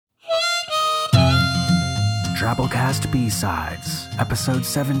Drabblecast B-Sides, Episode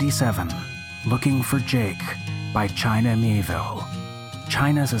 77, Looking for Jake, by China Mieville.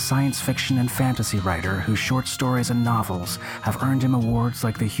 China's a science fiction and fantasy writer whose short stories and novels have earned him awards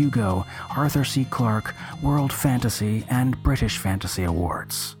like the Hugo, Arthur C. Clarke, World Fantasy, and British Fantasy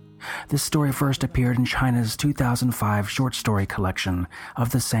Awards. This story first appeared in China's 2005 short story collection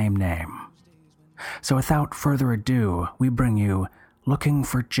of the same name. So without further ado, we bring you Looking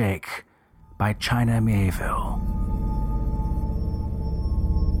for Jake, by China Mieville.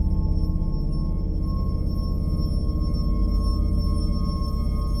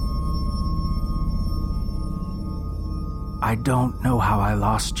 I don't know how I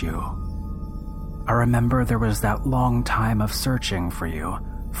lost you. I remember there was that long time of searching for you,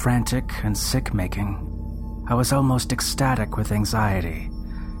 frantic and sick-making. I was almost ecstatic with anxiety,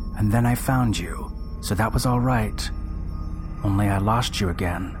 and then I found you, so that was all right. Only I lost you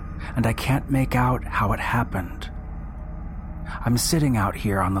again, and I can't make out how it happened. I'm sitting out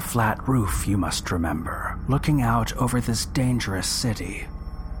here on the flat roof, you must remember, looking out over this dangerous city.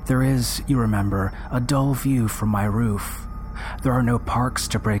 There is, you remember, a dull view from my roof. There are no parks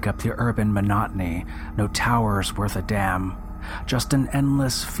to break up the urban monotony, no towers worth a damn. Just an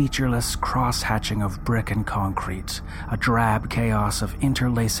endless, featureless cross-hatching of brick and concrete, a drab chaos of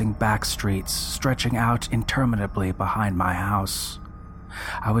interlacing back streets stretching out interminably behind my house.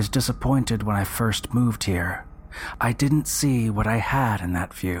 I was disappointed when I first moved here. I didn't see what I had in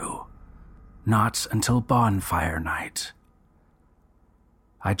that view. Not until bonfire night.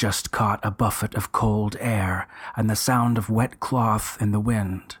 I just caught a buffet of cold air and the sound of wet cloth in the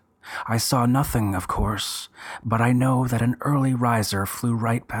wind. I saw nothing, of course, but I know that an early riser flew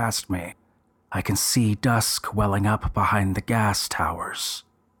right past me. I can see dusk welling up behind the gas towers.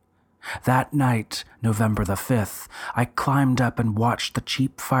 That night, November the 5th, I climbed up and watched the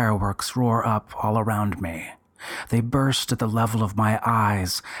cheap fireworks roar up all around me. They burst at the level of my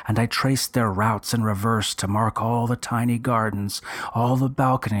eyes, and I traced their routes in reverse to mark all the tiny gardens, all the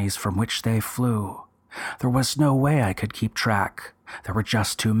balconies from which they flew. There was no way I could keep track. There were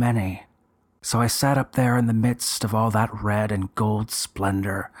just too many. So I sat up there in the midst of all that red and gold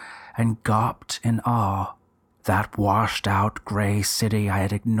splendor and gawped in awe. That washed-out gray city I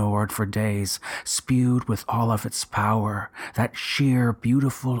had ignored for days spewed with all of its power, that sheer,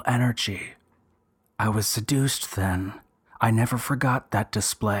 beautiful energy. I was seduced then. I never forgot that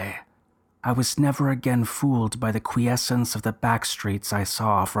display. I was never again fooled by the quiescence of the back streets I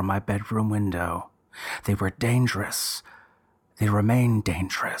saw from my bedroom window. They were dangerous. They remain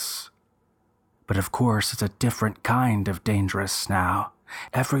dangerous. But of course, it's a different kind of dangerous now.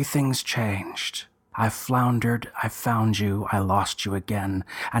 Everything's changed. I've floundered, I found you, I lost you again,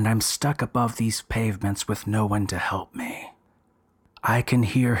 and I'm stuck above these pavements with no one to help me. I can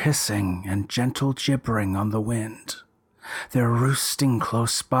hear hissing and gentle gibbering on the wind. They're roosting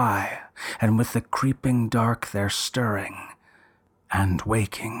close by, and with the creeping dark they're stirring and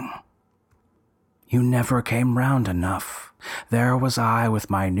waking. You never came round enough. There was I with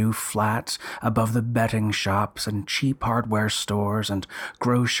my new flat above the betting shops and cheap hardware stores and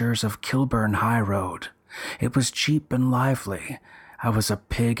grocers of Kilburn High Road. It was cheap and lively. I was a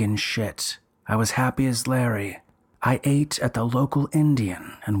pig in shit. I was happy as Larry. I ate at the local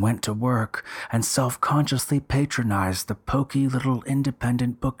Indian and went to work and self-consciously patronized the poky little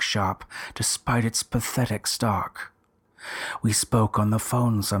independent bookshop despite its pathetic stock. We spoke on the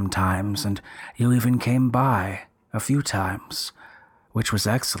phone sometimes, and you even came by a few times, which was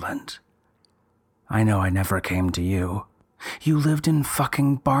excellent. I know I never came to you. You lived in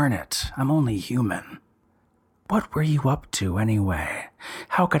fucking Barnet. I'm only human. What were you up to anyway?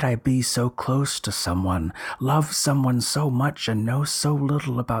 How could I be so close to someone, love someone so much and know so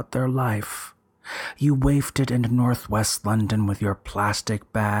little about their life? You wafted into northwest London with your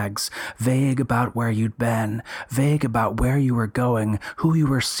plastic bags, vague about where you'd been, vague about where you were going, who you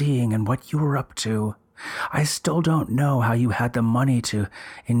were seeing, and what you were up to. I still don't know how you had the money to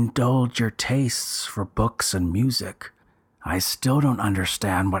indulge your tastes for books and music. I still don't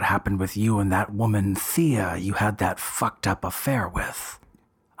understand what happened with you and that woman Thea you had that fucked up affair with.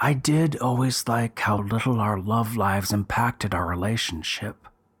 I did always like how little our love lives impacted our relationship.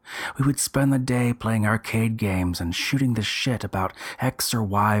 We would spend the day playing arcade games and shooting the shit about X or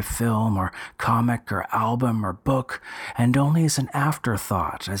Y film or comic or album or book, and only as an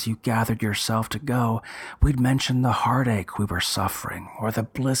afterthought, as you gathered yourself to go, we'd mention the heartache we were suffering or the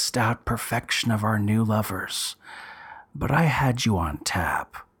blissed-out perfection of our new lovers. But I had you on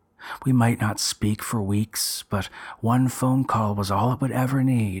tap. We might not speak for weeks, but one phone call was all it would ever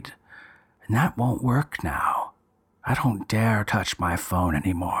need. And that won't work now. I don't dare touch my phone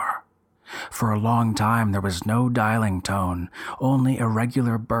anymore. For a long time there was no dialing tone, only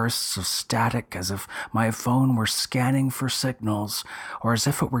irregular bursts of static as if my phone were scanning for signals or as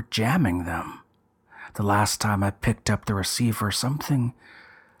if it were jamming them. The last time I picked up the receiver, something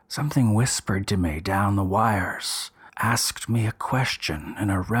whispered to me down the wires, asked me a question in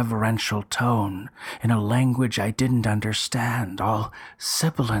a reverential tone, in a language I didn't understand, all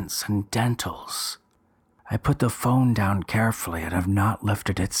sibilants and dentals. I put the phone down carefully and have not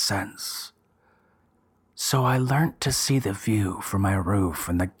lifted it since. So I learnt to see the view from my roof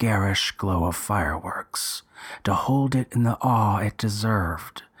in the garish glow of fireworks, to hold it in the awe it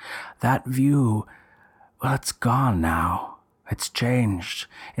deserved. That view, well, it's gone now. It's changed.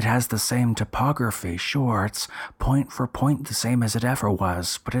 It has the same topography, sure, it's point for point the same as it ever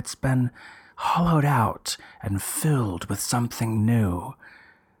was, but it's been hollowed out and filled with something new.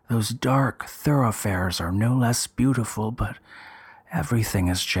 Those dark thoroughfares are no less beautiful, but everything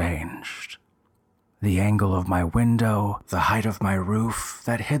has changed. The angle of my window, the height of my roof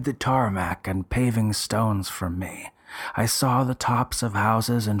that hid the tarmac and paving stones from me. I saw the tops of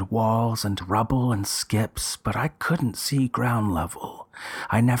houses and walls and rubble and skips, but I couldn't see ground level.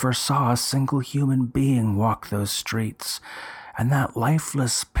 I never saw a single human being walk those streets, and that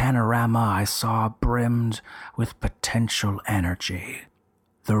lifeless panorama I saw brimmed with potential energy.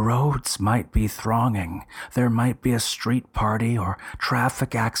 The roads might be thronging, there might be a street party or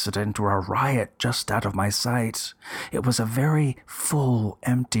traffic accident or a riot just out of my sight. It was a very full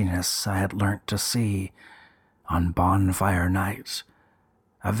emptiness I had learnt to see on bonfire night,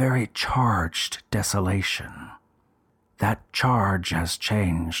 a very charged desolation. That charge has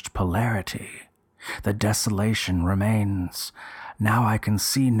changed polarity. The desolation remains. Now I can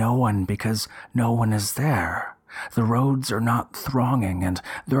see no one because no one is there. The roads are not thronging, and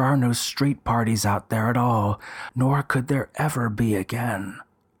there are no street parties out there at all, nor could there ever be again.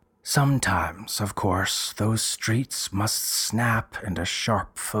 Sometimes, of course, those streets must snap into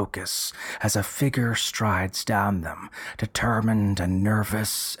sharp focus as a figure strides down them, determined and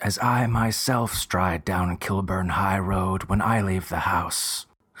nervous as I myself stride down Kilburn High Road when I leave the house.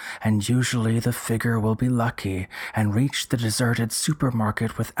 And usually the figure will be lucky and reach the deserted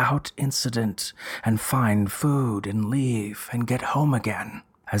supermarket without incident and find food and leave and get home again,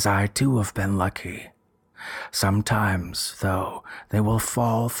 as I too have been lucky. Sometimes, though, they will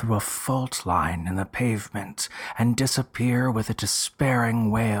fall through a fault line in the pavement and disappear with a despairing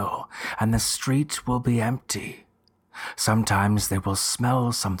wail, and the street will be empty. Sometimes they will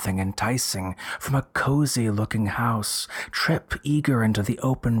smell something enticing from a cozy-looking house, trip eager into the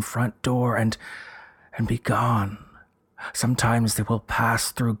open front door, and be gone. Sometimes they will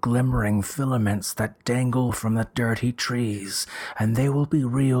pass through glimmering filaments that dangle from the dirty trees, and they will be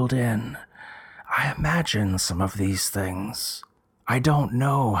reeled in. I imagine some of these things. I don't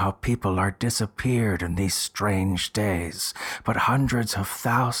know how people are disappeared in these strange days, but hundreds of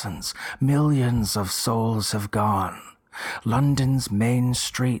thousands, millions of souls have gone. London's main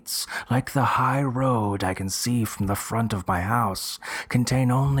streets, like the high road I can see from the front of my house,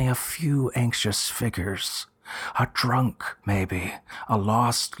 contain only a few anxious figures. A drunk, maybe, a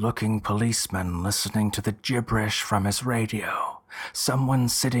lost-looking policeman listening to the gibberish from his radio, someone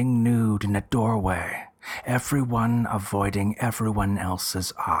sitting nude in a doorway, everyone avoiding everyone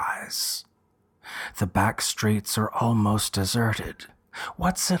else's eyes. The back streets are almost deserted.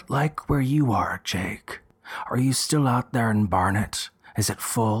 What's it like where you are, Jake? Are you still out there in Barnet? Is it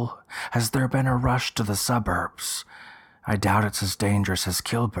full? Has there been a rush to the suburbs? I doubt it's as dangerous as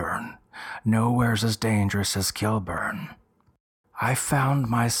Kilburn. Nowhere's as dangerous as Kilburn. I found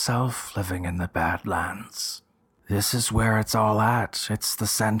myself living in the Badlands. This is where it's all at. It's the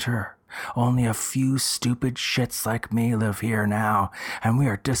center. Only a few stupid shits like me live here now, and we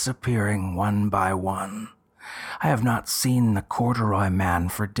are disappearing one by one. I have not seen the corduroy man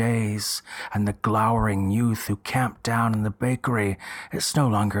for days, and the glowering youth who camped down in the bakery is no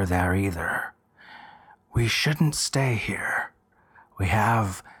longer there either. We shouldn't stay here. We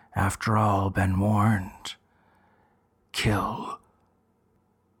have, after all, been warned. Kill.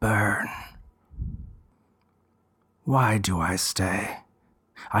 Burn. Why do I stay?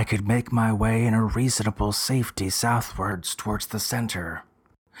 I could make my way in a reasonable safety southwards towards the center.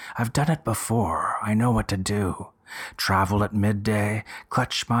 I've done it before. I know what to do. Travel at midday,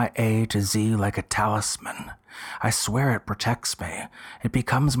 clutch my A to Z like a talisman. I swear it protects me. It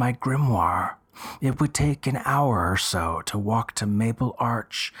becomes my grimoire. It would take an hour or so to walk to Maple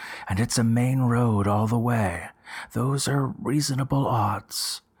Arch, and it's a main road all the way. Those are reasonable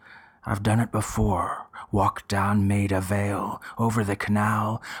odds. I've done it before, walked down Maida Vale, over the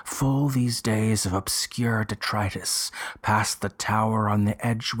canal, full these days of obscure detritus, past the tower on the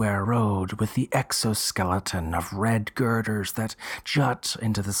Edgware Road with the exoskeleton of red girders that jut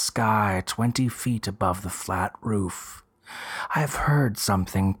into the sky 20 feet above the flat roof. I have heard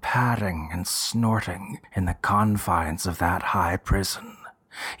something padding and snorting in the confines of that high prison,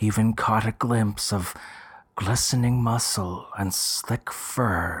 even caught a glimpse of glistening muscle and slick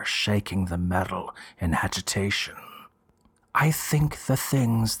fur shaking the metal in agitation. I think the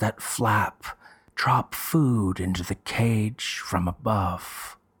things that flap drop food into the cage from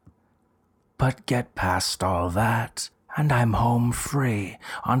above. But get past all that, and I'm home free,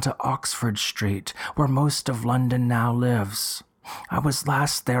 onto Oxford Street, where most of London now lives. I was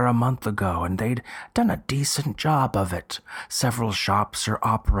last there a month ago, and they'd done a decent job of it. Several shops are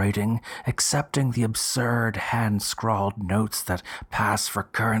operating, accepting the absurd hand-scrawled notes that pass for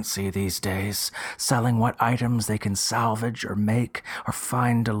currency these days, selling what items they can salvage or make or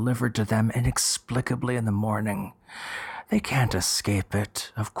find delivered to them inexplicably in the morning. They can't escape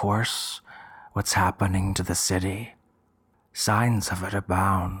it, of course, what's happening to the city. Signs of it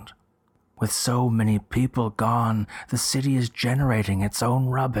abound. With so many people gone, the city is generating its own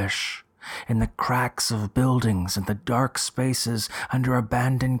rubbish. In the cracks of buildings and the dark spaces under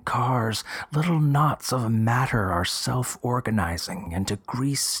abandoned cars, little knots of matter are self-organizing into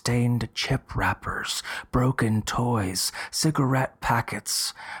grease-stained chip wrappers, broken toys, cigarette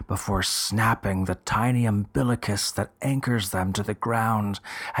packets, before snapping the tiny umbilicus that anchors them to the ground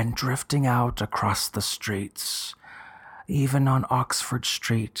and drifting out across the streets. Even on Oxford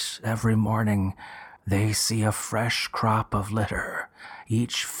Street, every morning, they see a fresh crop of litter,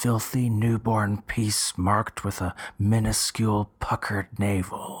 each filthy newborn piece marked with a minuscule puckered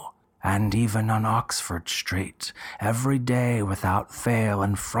navel. And even on Oxford Street, every day without fail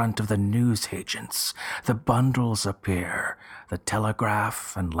in front of the newsagents, the bundles appear, the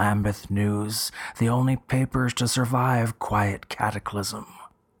Telegraph and Lambeth News, the only papers to survive quiet cataclysm.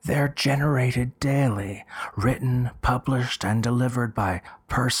 They're generated daily, written, published, and delivered by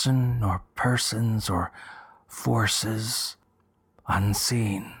person or persons or forces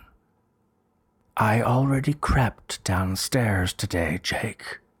unseen. I already crept downstairs today,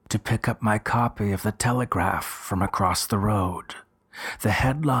 Jake, to pick up my copy of the Telegraph from across the road. The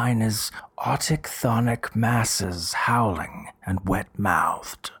headline is Autochthonic Masses Howling and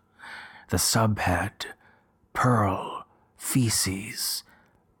Wet-Mouthed. The subhead, Pearl, Feces,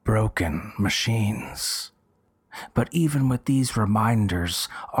 Broken Machines. But even with these reminders,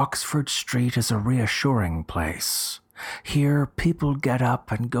 Oxford Street is a reassuring place. Here, people get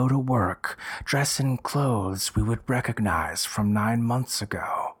up and go to work, dress in clothes we would recognize from 9 months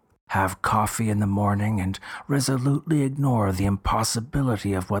ago, have coffee in the morning, and resolutely ignore the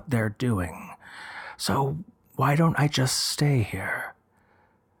impossibility of what they're doing. So why don't I just stay here?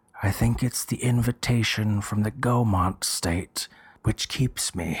 I think it's the invitation from the Gaumont state which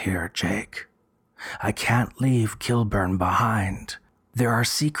keeps me here, Jake. I can't leave Kilburn behind. There are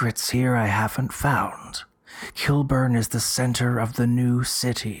secrets here I haven't found. Kilburn is the center of the new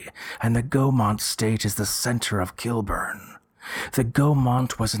city, and the Gaumont state is the center of Kilburn. The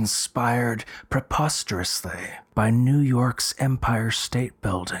Gaumont was inspired preposterously by New York's Empire State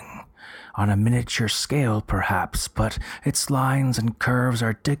Building. On a miniature scale, perhaps, but its lines and curves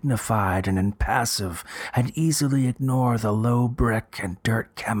are dignified and impassive and easily ignore the low brick and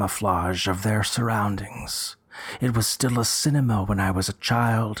dirt camouflage of their surroundings. It was still a cinema when I was a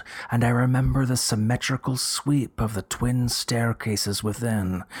child, and I remember the symmetrical sweep of the twin staircases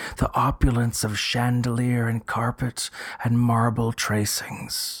within, the opulence of chandelier and carpet and marble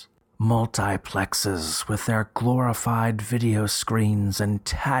tracings. Multiplexes with their glorified video screens and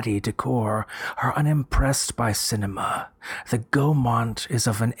tatty decor are unimpressed by cinema. The Gaumont is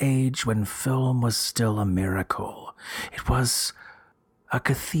of an age when film was still a miracle. It was a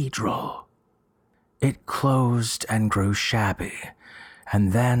cathedral. It closed and grew shabby,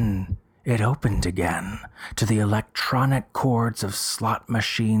 and then it opened again to the electronic chords of slot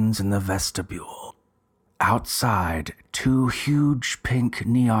machines in the vestibule. Outside, 2 huge pink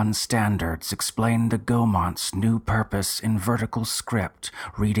neon standards explained the Gaumont's new purpose in vertical script,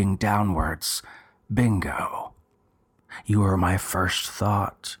 reading downwards, Bingo. You were my first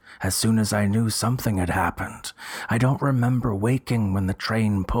thought, as soon as I knew something had happened. I don't remember waking when the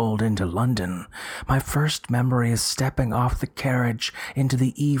train pulled into London. My first memory is stepping off the carriage into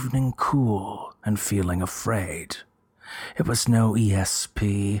the evening cool and feeling afraid. It was no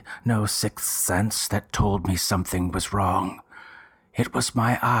ESP, no sixth sense that told me something was wrong. It was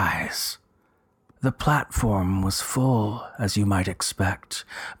my eyes. The platform was full, as you might expect,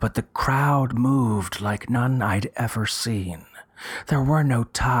 but the crowd moved like none I'd ever seen. There were no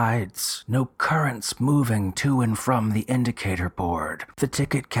tides, no currents moving to and from the indicator board, the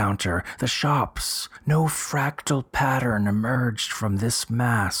ticket counter, the shops. No fractal pattern emerged from this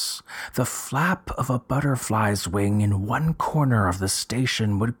mass. The flap of a butterfly's wing in one corner of the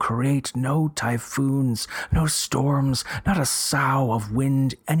station would create no typhoons, no storms, not a sough of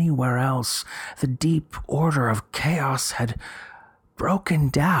wind anywhere else. The deep order of chaos had broken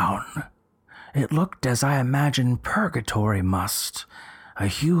down. It looked as I imagine purgatory must. A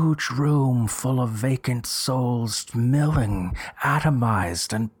huge room full of vacant souls, milling,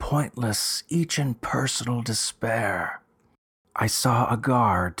 atomized and pointless, each in personal despair. I saw a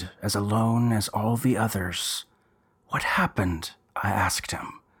guard as alone as all the others. "What happened?" I asked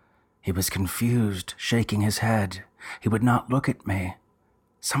him. He was confused, shaking his head. He would not look at me.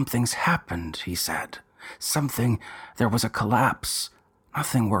 "Something's happened," he said. There was a collapse.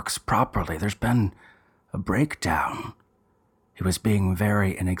 Nothing works properly. There's been a breakdown." He was being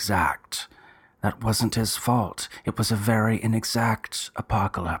very inexact. That wasn't his fault. It was a very inexact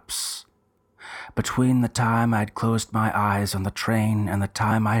apocalypse. Between the time I'd closed my eyes on the train and the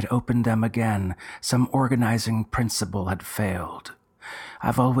time I'd opened them again, some organizing principle had failed.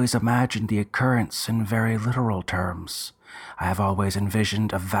 I've always imagined the occurrence in very literal terms. I have always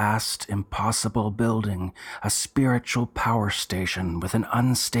envisioned a vast, impossible building, a spiritual power station with an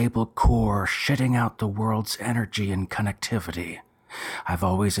unstable core shitting out the world's energy and connectivity. I've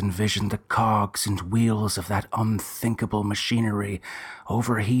always envisioned the cogs and wheels of that unthinkable machinery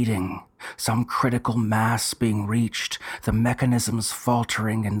overheating, some critical mass being reached, the mechanisms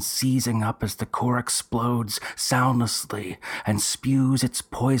faltering and seizing up as the core explodes soundlessly and spews its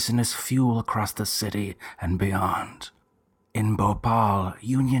poisonous fuel across the city and beyond. In Bhopal,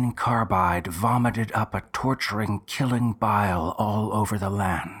 Union Carbide vomited up a torturing, killing bile all over the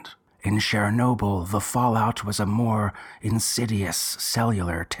land. In Chernobyl, the fallout was a more insidious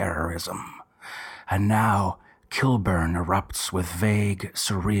cellular terrorism. And now, Kilburn erupts with vague,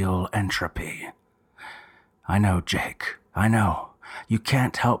 surreal entropy. I know, Jake. I know. You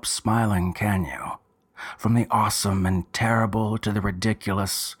can't help smiling, can you? From the awesome and terrible to the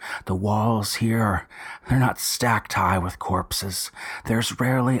ridiculous, the walls here, they're not stacked high with corpses. There's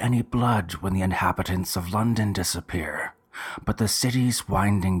rarely any blood when the inhabitants of London disappear. But the city's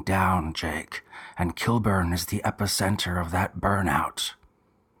winding down, Jake, and Kilburn is the epicenter of that burnout.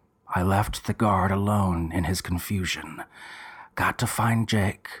 I left the guard alone in his confusion. Got to find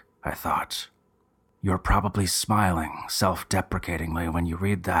Jake, I thought. You're probably smiling self-deprecatingly when you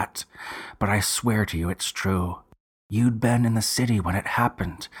read that, but I swear to you it's true. You'd been in the city when it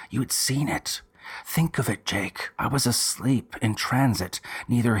happened. You'd seen it. Think of it, Jake. I was asleep, in transit,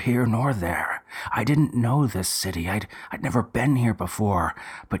 neither here nor there. I didn't know this city. I'd never been here before,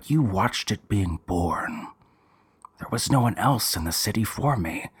 but you watched it being born. There was no one else in the city for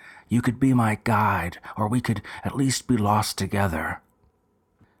me. You could be my guide, or we could at least be lost together.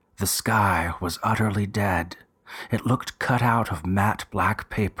 The sky was utterly dead. It looked cut out of matte black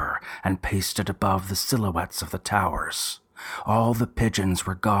paper and pasted above the silhouettes of the towers. All the pigeons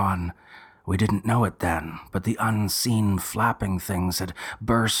were gone. We didn't know it then, but the unseen flapping things had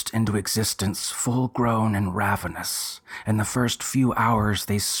burst into existence full-grown and ravenous. In the first few hours,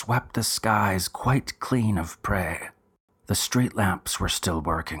 they swept the skies quite clean of prey. The street lamps were still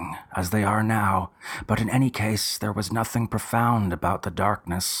working, as they are now, but in any case, there was nothing profound about the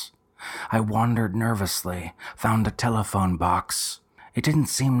darkness. I wandered nervously, found a telephone box. It didn't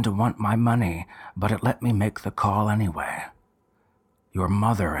seem to want my money, but it let me make the call anyway. Your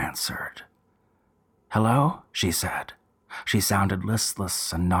mother answered. "Hello?" she said. She sounded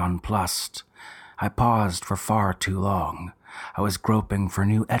listless and nonplussed. I paused for far too long. I was groping for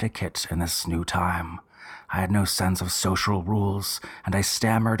new etiquette in this new time. I had no sense of social rules, and I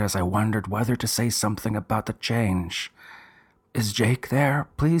stammered as I wondered whether to say something about the change. "Is Jake there,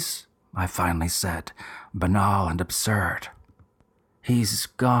 please?" I finally said, banal and absurd. "He's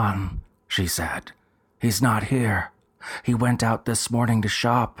gone," she said. "He's not here. He went out this morning to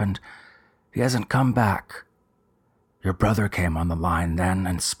shop, and he hasn't come back." Your brother came on the line then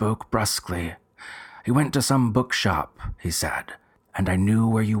and spoke brusquely. "He went to some bookshop," he said, "and I knew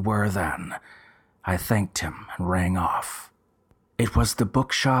where you were then." I thanked him and rang off. It was the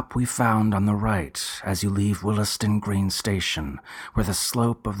bookshop we found on the right as you leave Williston Green Station, where the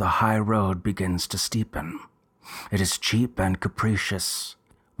slope of the high road begins to steepen. It is cheap and capricious.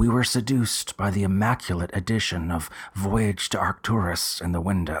 We were seduced by the immaculate edition of Voyage to Arcturus in the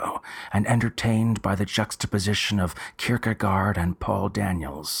window, and entertained by the juxtaposition of Kierkegaard and Paul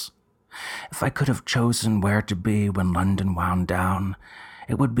Daniels. If I could have chosen where to be when London wound down,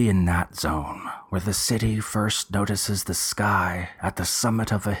 it would be in that zone where the city first notices the sky at the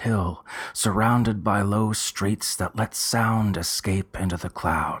summit of a hill surrounded by low streets that let sound escape into the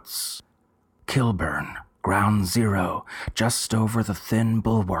clouds. Kilburn, ground zero, just over the thin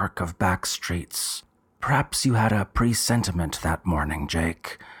bulwark of back streets. Perhaps you had a presentiment that morning,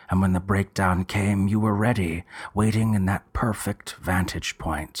 Jake, and when the breakdown came, you were ready, waiting in that perfect vantage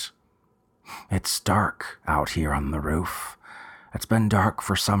point. It's dark out here on the roof. It's been dark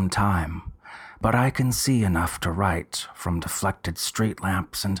for some time, but I can see enough to write from deflected street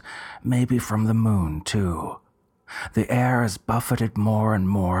lamps and maybe from the moon, too. The air is buffeted more and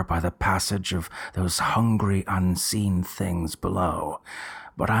more by the passage of those hungry, unseen things below,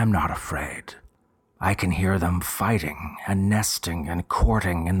 but I'm not afraid. I can hear them fighting and nesting and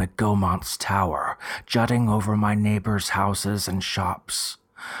courting in the Gaumont Tower, jutting over my neighbors' houses and shops.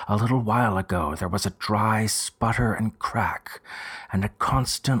 A little while ago, there was a dry sputter and crack, and a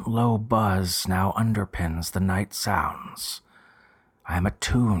constant low buzz now underpins the night sounds. I am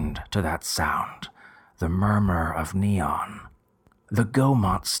attuned to that sound, the murmur of neon. The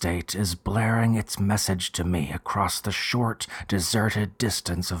Gaumont state is blaring its message to me across the short, deserted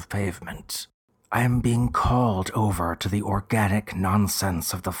distance of pavement. I am being called over to the organic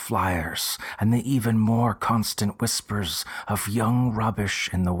nonsense of the flyers and the even more constant whispers of young rubbish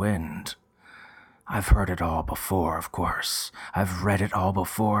in the wind. I've heard it all before, of course. I've read it all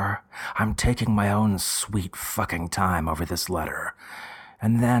before. I'm taking my own sweet fucking time over this letter.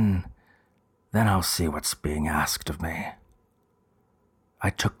 And then I'll see what's being asked of me. I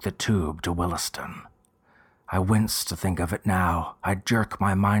took the tube to Williston. I wince to think of it now. I jerk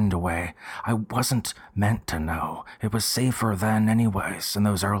my mind away. I wasn't meant to know. It was safer then anyways, in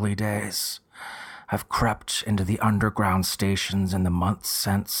those early days. I've crept into the underground stations in the months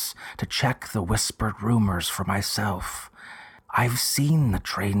since to check the whispered rumors for myself. I've seen the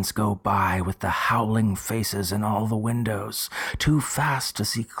trains go by with the howling faces in all the windows, too fast to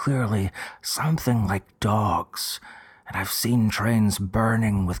see clearly, something like dogs. And I've seen trains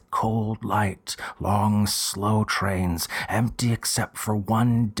burning with cold light, long, slow trains, empty except for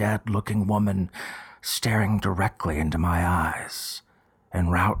one dead-looking woman staring directly into my eyes, en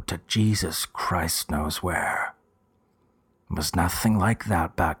route to Jesus Christ knows where. It was nothing like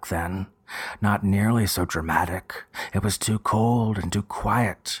that back then, not nearly so dramatic. It was too cold and too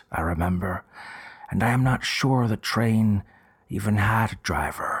quiet, I remember, and I am not sure the train even had a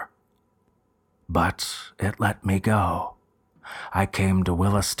driver. But it let me go. I came to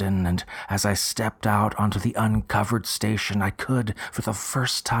Williston, and as I stepped out onto the uncovered station, I could, for the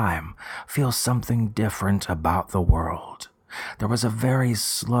first time, feel something different about the world. There was a very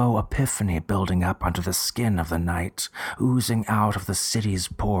slow epiphany building up under the skin of the night, oozing out of the city's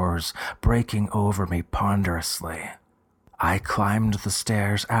pores, breaking over me ponderously. I climbed the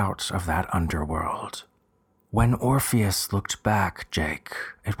stairs out of that underworld. When Orpheus looked back, Jake,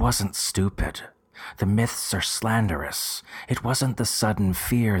 it wasn't stupid. The myths are slanderous. It wasn't the sudden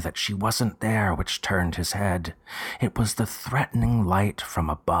fear that she wasn't there which turned his head. It was the threatening light from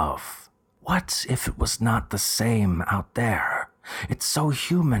above. What if it was not the same out there? It's so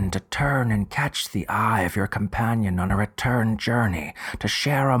human to turn and catch the eye of your companion on a return journey, to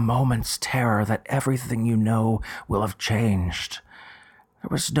share a moment's terror that everything you know will have changed. There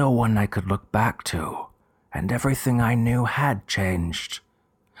was no one I could look back to, and everything I knew had changed.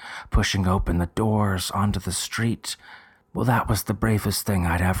 Pushing open the doors onto the street, well, that was the bravest thing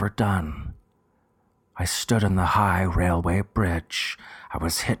I'd ever done. I stood on the high railway bridge. I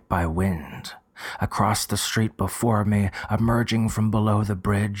was hit by wind. Across the street before me, emerging from below the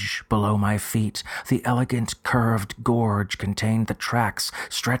bridge, below my feet, the elegant curved gorge contained the tracks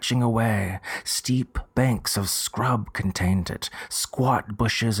stretching away. Steep banks of scrub contained it, squat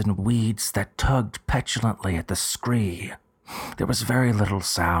bushes and weeds that tugged petulantly at the scree. There was very little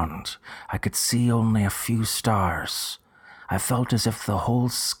sound. I could see only a few stars. I felt as if the whole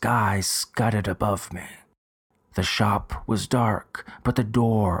sky scudded above me. The shop was dark, but the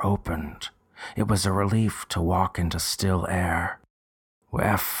door opened. It was a relief to walk into still air.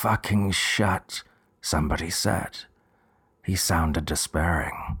 "We're fucking shut," somebody said. He sounded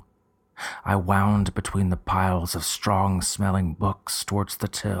despairing. I wound between the piles of strong-smelling books towards the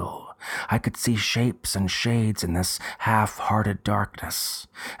till. I could see shapes and shades in this half-hearted darkness.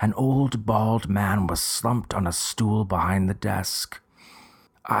 An old bald man was slumped on a stool behind the desk.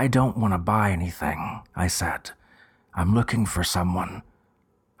 "I don't want to buy anything," I said. "I'm looking for someone."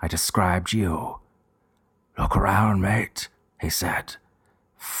 I described you. "Look around, mate," he said.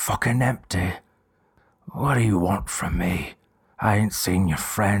 "Fucking empty." "What do you want from me?" I ain't seen your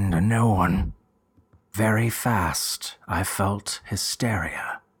friend or no one." Very fast, I felt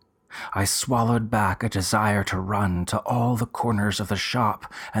hysteria. I swallowed back a desire to run to all the corners of the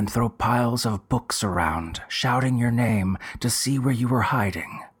shop and throw piles of books around, shouting your name to see where you were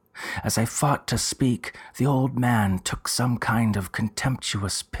hiding. As I fought to speak, the old man took some kind of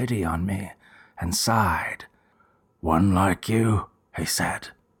contemptuous pity on me and sighed. "One like you," he said.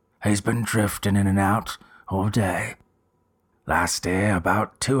 "He's been drifting in and out all day. Last here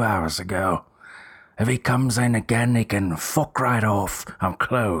about 2 hours ago. If he comes in again, he can fuck right off. I'm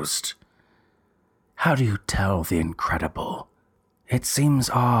closed." How do you tell the incredible? It seems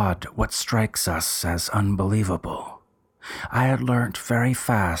odd what strikes us as unbelievable. I had learnt very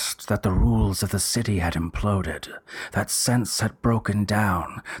fast that the rules of the city had imploded, that sense had broken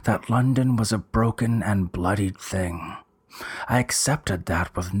down, that London was a broken and bloodied thing. I accepted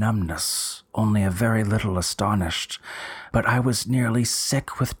that with numbness, only a very little astonished, but I was nearly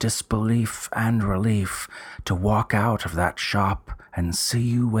sick with disbelief and relief to walk out of that shop and see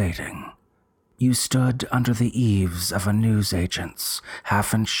you waiting. You stood under the eaves of a newsagent's,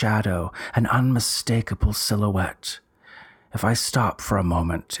 half in shadow, an unmistakable silhouette. If I stop for a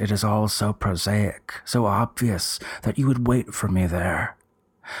moment, it is all so prosaic, so obvious that you would wait for me there.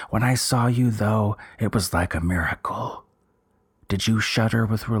 When I saw you, though, it was like a miracle. Did you shudder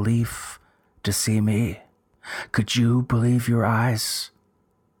with relief to see me? Could you believe your eyes?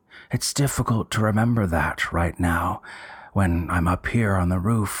 It's difficult to remember that right now, when I'm up here on the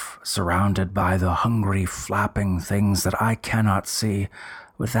roof, surrounded by the hungry, flapping things that I cannot see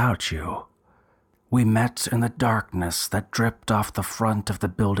without you. We met in the darkness that dripped off the front of the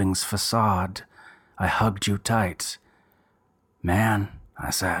building's facade. I hugged you tight. "Man," I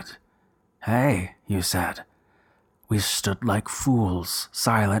said. "Hey," you said. We stood like fools,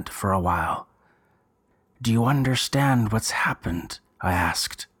 silent for a while. "Do you understand what's happened?" I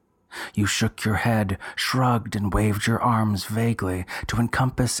asked. You shook your head, shrugged, and waved your arms vaguely to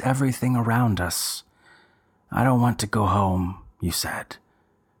encompass everything around us. "I don't want to go home," you said.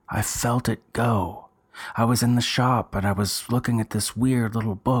 I felt it go. I was in the shop and I was looking at this weird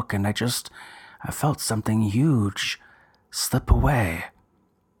little book and I felt something huge slip away.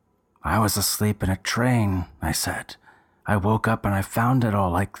 "I was asleep in a train," I said. "I woke up and I found it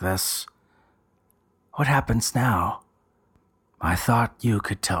all like this." "What happens now?" "I thought you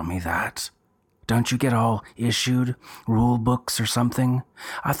could tell me that. Don't you get all issued rule books or something?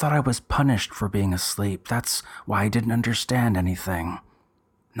 I thought I was punished for being asleep. That's why I didn't understand anything."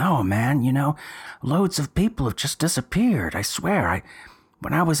 "No, man, loads of people have just disappeared, I swear.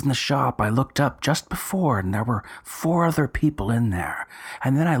 When I was in the shop, I looked up just before and there were 4 other people in there.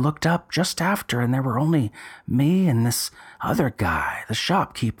 And then I looked up just after and there were only me and this other guy, the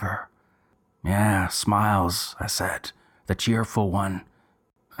shopkeeper." "Yeah, Smiles," I said, "the cheerful one."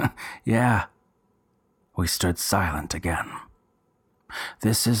 "Yeah." We stood silent again.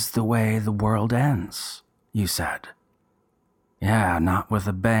 "This is the way the world ends," you said. "Yeah, not with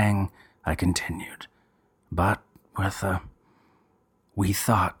a bang," I continued, "but with a..." We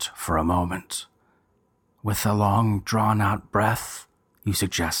thought for a moment. "With a long, drawn-out breath," you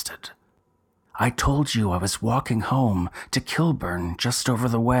suggested. "I told you I was walking home to Kilburn just over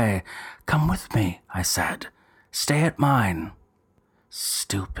the way. Come with me," I said. "Stay at mine."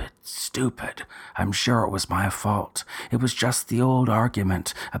 Stupid. I'm sure it was my fault. It was just the old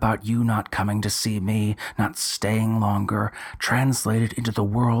argument about you not coming to see me, not staying longer, translated into the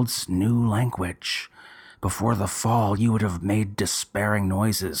world's new language. Before the fall, you would have made despairing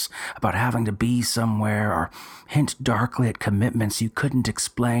noises about having to be somewhere or hint darkly at commitments you couldn't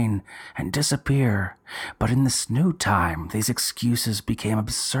explain and disappear. But in this new time, these excuses became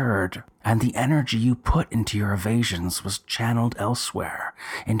absurd, and the energy you put into your evasions was channeled elsewhere,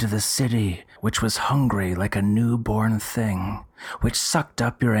 into the city, which was hungry like a newborn thing, which sucked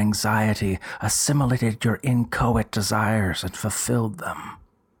up your anxiety, assimilated your inchoate desires, and fulfilled them.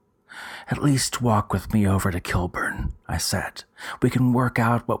 "At least walk with me over to Kilburn," I said. "We can work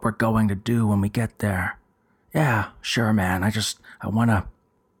out what we're going to do when we get there." "Yeah, sure, man.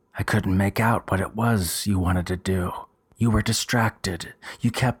 I couldn't make out what it was you wanted to do. You were distracted.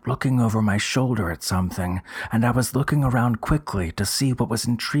 You kept looking over my shoulder at something, and I was looking around quickly to see what was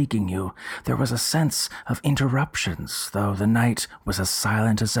intriguing you. There was a sense of interruptions, though the night was as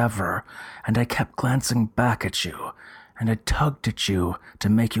silent as ever, and I kept glancing back at you, and I tugged at you to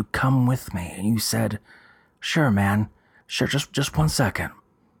make you come with me, and you said, 'Sure, man. Sure, just 1 second.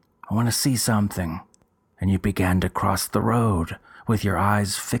 I want to see something.' And you began to cross the road, with your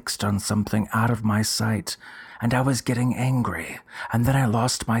eyes fixed on something out of my sight, and I was getting angry, and then I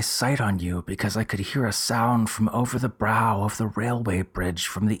lost my sight on you because I could hear a sound from over the brow of the railway bridge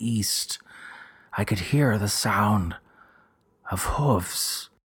from the east. I could hear the sound of hooves.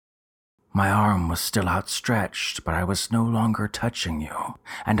 My arm was still outstretched, but I was no longer touching you,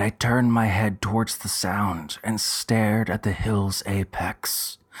 and I turned my head towards the sound and stared at the hill's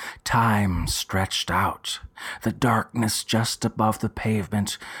apex. Time stretched out. The darkness just above the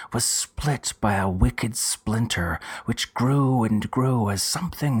pavement was split by a wicked splinter which grew and grew as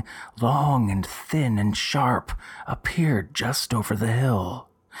something long and thin and sharp appeared just over the hill.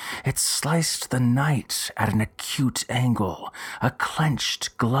 It sliced the night at an acute angle. A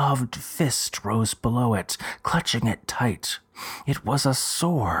clenched, gloved fist rose below it, clutching it tight. It was a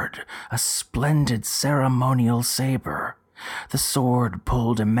sword, a splendid ceremonial saber. The sword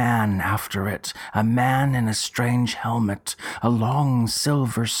pulled a man after it, a man in a strange helmet, a long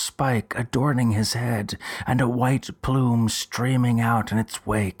silver spike adorning his head, and a white plume streaming out in its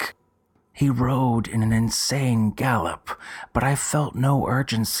wake. He rode in an insane gallop, but I felt no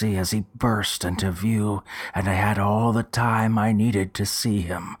urgency as he burst into view, and I had all the time I needed to see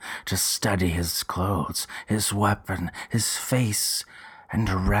him, to study his clothes, his weapon, his face, and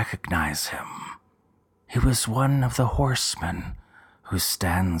to recognize him. He was one of the horsemen who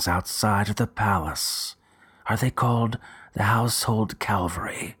stands outside of the palace. Are they called the household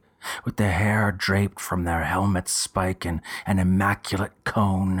cavalry? With their hair draped from their helmet spike in an immaculate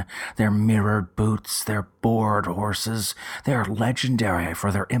cone, their mirrored boots, their bored horses, they are legendary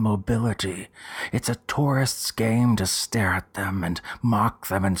for their immobility. It's a tourist's game to stare at them and mock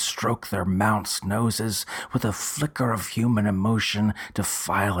them and stroke their mounts' noses with a flicker of human emotion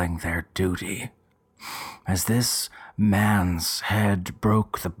defiling their duty. As this man's head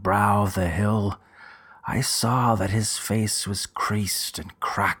broke the brow of the hill, I saw that his face was creased and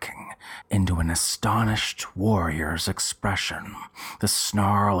cracking into an astonished warrior's expression, the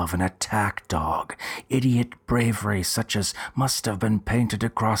snarl of an attack dog, idiot bravery such as must have been painted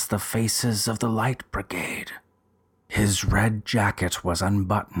across the faces of the Light Brigade. His red jacket was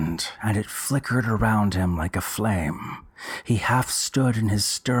unbuttoned, and it flickered around him like a flame. He half stood in his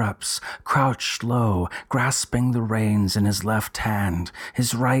stirrups, crouched low, grasping the reins in his left hand,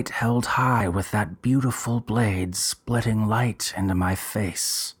 his right held high with that beautiful blade splitting light into my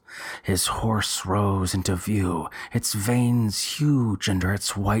face. His horse rose into view, its veins huge under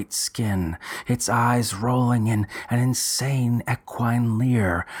its white skin, its eyes rolling in an insane equine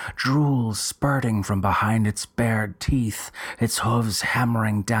leer, drool spurting from behind its bared teeth, its hooves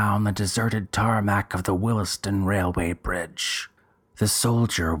hammering down the deserted tarmac of the Williston Railway Bridge. The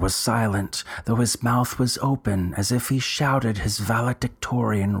soldier was silent, though his mouth was open as if he shouted his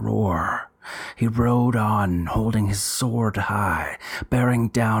valedictorian roar. He rode on, holding his sword high, bearing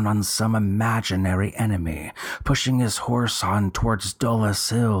down on some imaginary enemy, pushing his horse on towards Dulles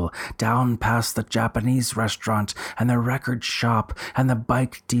Hill, down past the Japanese restaurant and the record shop and the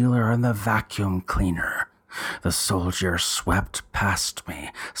bike dealer and the vacuum cleaner. The soldier swept past me,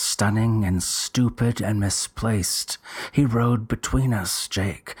 stunning and stupid and misplaced. He rode between us,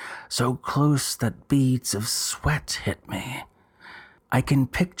 Jake, so close that beads of sweat hit me. I can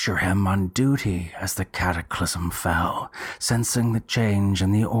picture him on duty as the cataclysm fell, sensing the change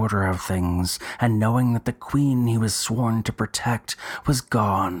in the order of things and knowing that the queen he was sworn to protect was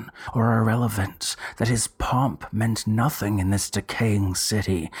gone or irrelevant, that his pomp meant nothing in this decaying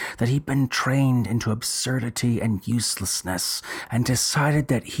city, that he'd been trained into absurdity and uselessness and decided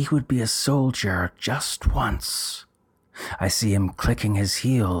that he would be a soldier just once. I see him clicking his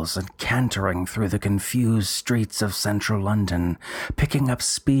heels and cantering through the confused streets of central London, picking up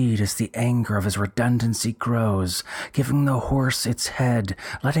speed as the anger of his redundancy grows, giving the horse its head,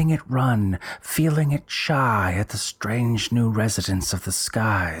 letting it run, feeling it shy at the strange new residence of the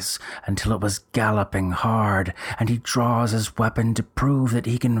skies, until it was galloping hard, and he draws his weapon to prove that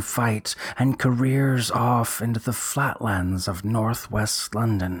he can fight, and careers off into the flatlands of northwest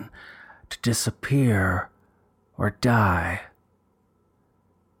London, to disappear or die.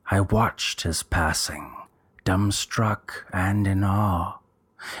 I watched his passing, dumbstruck and in awe.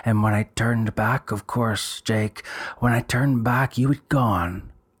 And when I turned back, of course, Jake, when I turned back, you had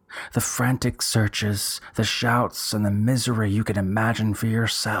gone. The frantic searches, the shouts, and the misery you can imagine for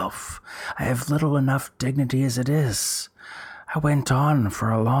yourself. I have little enough dignity as it is. I went on for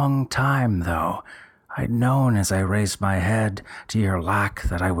a long time, though. I'd known as I raised my head to your lack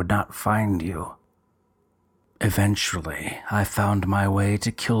that I would not find you. Eventually, I found my way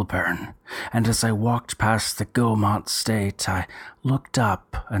to Kilburn, and as I walked past the Gaumont State, I looked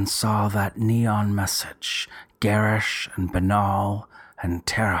up and saw that neon message, garish and banal and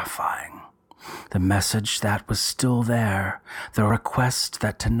terrifying. The message that was still there, the request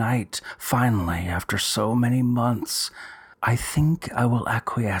that tonight, finally, after so many months, I think I will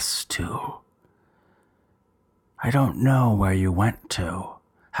acquiesce to. I don't know where you went to,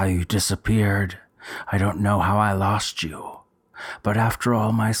 how you disappeared. I don't know how I lost you. But after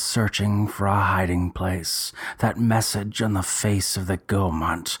all my searching for a hiding place, that message on the face of the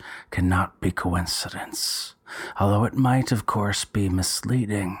Gaumont cannot be coincidence. Although it might, of course, be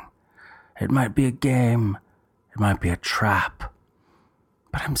misleading. It might be a game. It might be a trap.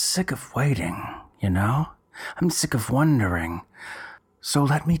 But I'm sick of waiting, you know? I'm sick of wondering. So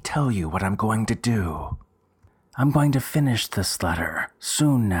let me tell you what I'm going to do. I'm going to finish this letter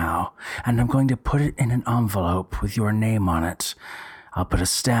soon now, and I'm going to put it in an envelope with your name on it. I'll put a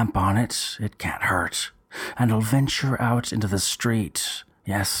stamp on it, it can't hurt, and I'll venture out into the street,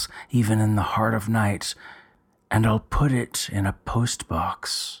 yes, even in the heart of night, and I'll put it in a post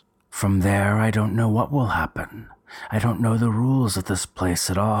box. From there, I don't know what will happen. I don't know the rules of this place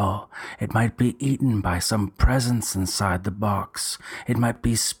at all. It might be eaten by some presence inside the box. It might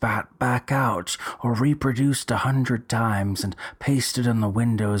be spat back out or reproduced 100 times and pasted on the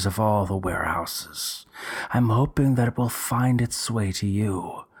windows of all the warehouses. I'm hoping that it will find its way to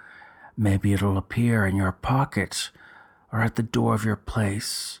you. Maybe it'll appear in your pocket or at the door of your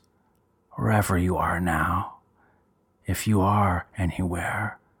place, wherever you are now. If you are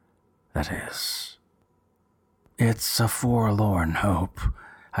anywhere, that is. It's a forlorn hope.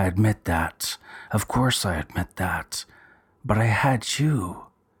 I admit that. Of course I admit that. But I had you,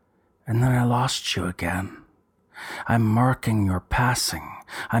 and then I lost you again. I'm marking your passing.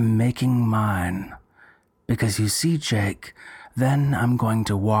 I'm making mine. Because you see, Jake, then I'm going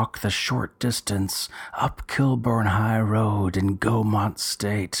to walk the short distance up Kilburn High Road in Gaumont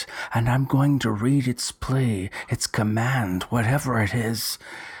State, and I'm going to read its plea, its command, whatever it is.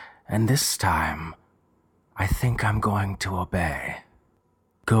 And this time, I think I'm going to obey.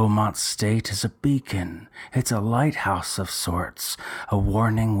 Gaumont State is a beacon. It's a lighthouse of sorts, a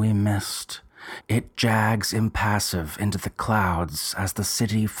warning we missed. It jags impassive into the clouds as the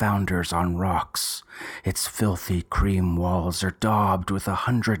city founders on rocks. Its filthy cream walls are daubed with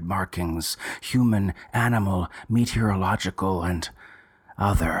 100 markings, human, animal, meteorological, and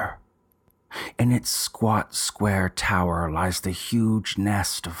other. In its squat square tower lies the huge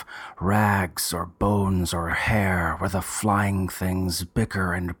nest of rags or bones or hair where the flying things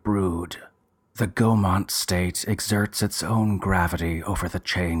bicker and brood. The Gaumont State exerts its own gravity over the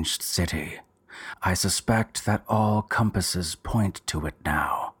changed city. I suspect that all compasses point to it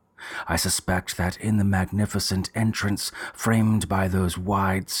now. I suspect that in the magnificent entrance framed by those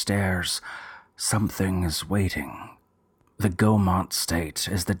wide stairs, something is waiting. The Gaumont State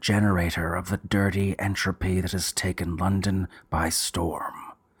is the generator of the dirty entropy that has taken London by storm.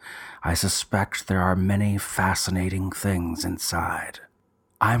 I suspect there are many fascinating things inside.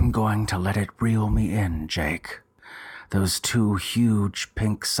 I'm going to let it reel me in, Jake. Those 2 huge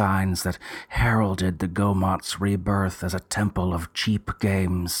pink signs that heralded the Gaumont's rebirth as a temple of cheap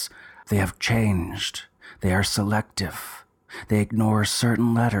games, they have changed. They are selective. They ignore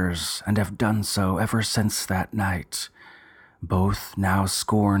certain letters and have done so ever since that night. Both now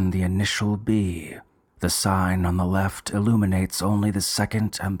scorn the initial B. The sign on the left illuminates only the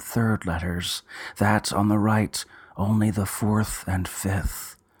second and third letters. That on the right, only the fourth and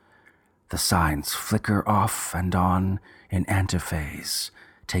fifth. The signs flicker off and on in antiphase,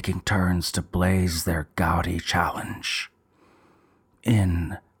 taking turns to blaze their gaudy challenge.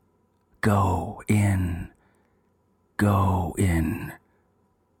 In, go in, go in,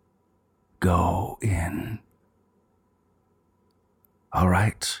 go in. All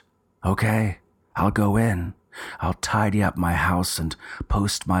right, okay, I'll go in. I'll tidy up my house and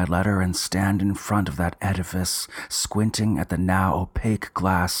post my letter and stand in front of that edifice, squinting at the now opaque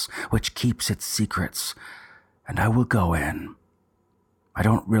glass which keeps its secrets, and I will go in. I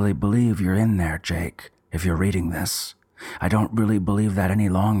don't really believe you're in there, Jake, if you're reading this. I don't really believe that any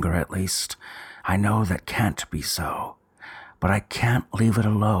longer, at least. I know that can't be so. But I can't leave it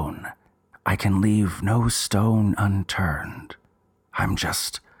alone. I can leave no stone unturned. I'm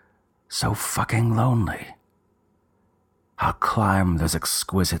just so fucking lonely. I'll climb those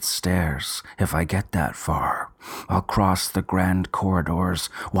exquisite stairs if I get that far. I'll cross the grand corridors,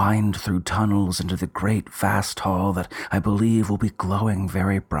 wind through tunnels into the great vast hall that I believe will be glowing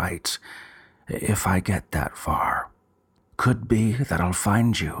very bright, if I get that far. Could be that I'll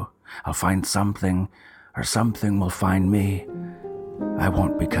find you. I'll find something, or something will find me. I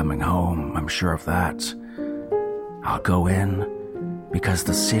won't be coming home, I'm sure of that. I'll go in, because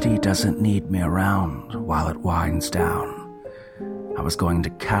the city doesn't need me around while it winds down. I was going to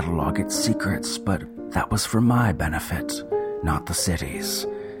catalog its secrets, but that was for my benefit, not the city's,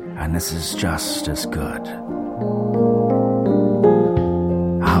 and this is just as good.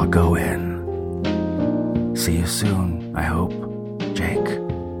 I'll go in. See you soon, I hope, Jake.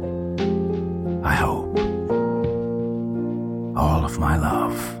 I hope. All of my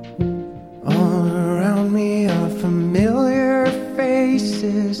love. All around me are familiar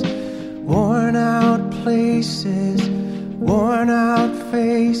faces, worn out places, worn out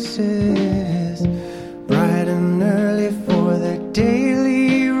faces, bright and early for their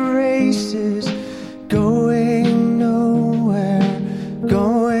daily races, going nowhere,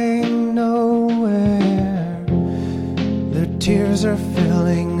 going nowhere. Their tears are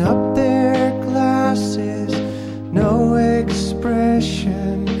filling up their glasses, no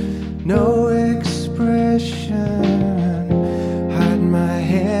expression, no expression. Hide my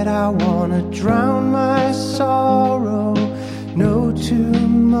head, I wanna drown my sorrow. No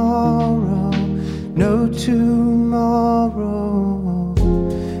tomorrow, no tomorrow.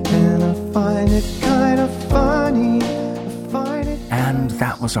 And I find it kind of funny, And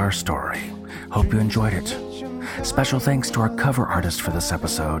that was our story. Hope you enjoyed it. Special thanks to our cover artist for this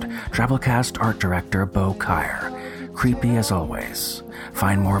episode, Drabblecast art director Bo Kyer. Creepy as always.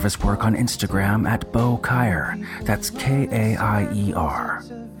 Find more of his work on Instagram at Bo Kyer. That's Kaier.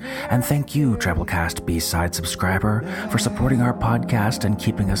 And thank you, Drabblecast B-Side subscriber, for supporting our podcast and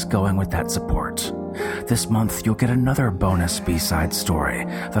keeping us going with that support. This month, you'll get another bonus B-Side story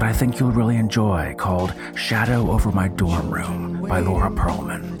that I think you'll really enjoy called Shadow Over My Dorm Room by Laura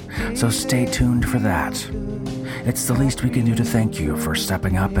Perlman. So stay tuned for that. It's the least we can do to thank you for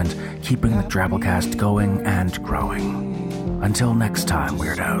stepping up and keeping the Drabblecast going and growing. Until next time,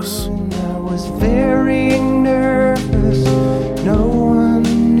 weirdos. I was very nervous. No one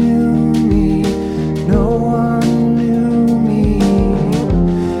knew me. No one knew me.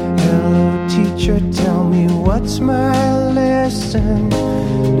 Hello, teacher, tell me what's my lesson.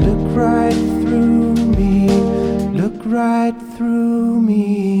 Look right through me. Look right through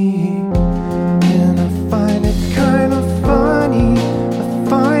me. And I find it kind of funny. I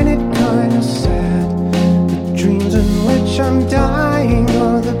find it kind of sad. The dreams in which I'm dying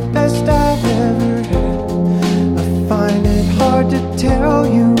are the best I've ever had. I find it hard to tell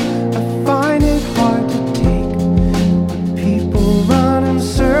you, I find it hard to take. When people run in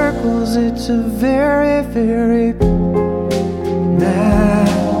circles, it's a very, very